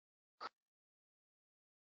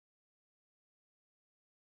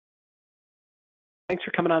Thanks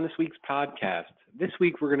for coming on this week's podcast. This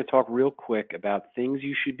week, we're going to talk real quick about things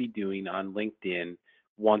you should be doing on LinkedIn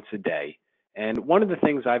once a day. And one of the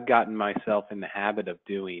things I've gotten myself in the habit of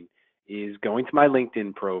doing is going to my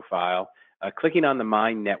LinkedIn profile, clicking on the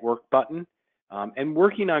My Network button, and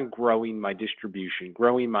working on growing my distribution,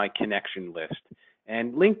 growing my connection list.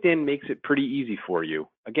 And LinkedIn makes it pretty easy for you.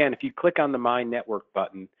 Again, if you click on the My Network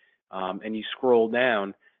button and you scroll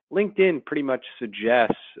down, LinkedIn pretty much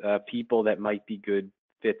suggests people that might be good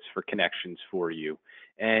fits for connections for you.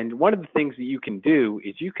 And one of the things that you can do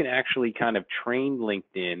is you can actually kind of train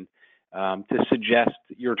LinkedIn to suggest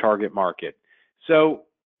your target market. So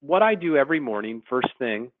what I do every morning, first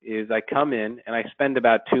thing, is I come in and I spend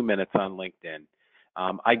about 2 minutes on LinkedIn.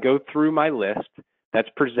 I go through my list that's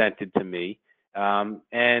presented to me,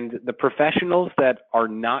 and the professionals that are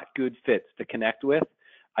not good fits to connect with,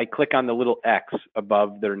 I click on the little X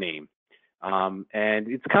above their name. And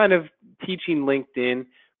it's kind of teaching LinkedIn,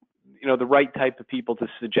 the right type of people to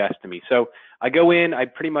suggest to me. So I go in, I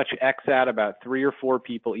pretty much X out about 3 or 4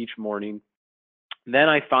 people each morning. Then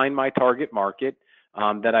I find my target market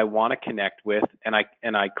that I want to connect with, and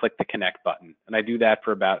I click the connect button. And I do that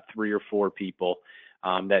for about 3 or 4 people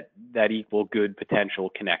that equal good potential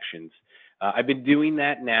connections. I've been doing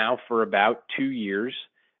that now for about 2 years.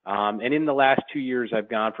 And in the last 2 years, I've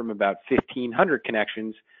gone from about 1,500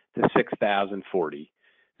 connections to 6,040.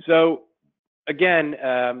 So again,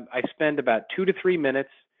 I spend about 2 to 3 minutes.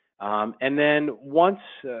 And then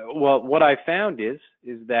what I found is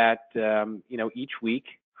that, each week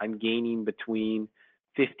I'm gaining between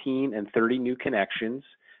 15 and 30 new connections.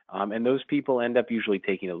 And those people end up usually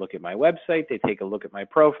taking a look at my website. They take a look at my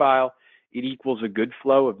profile. It equals a good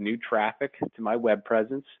flow of new traffic to my web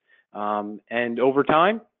presence. And over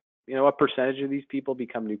time, a percentage of these people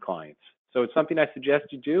become new clients. So it's something I suggest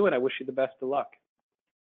you do, and I wish you the best of luck.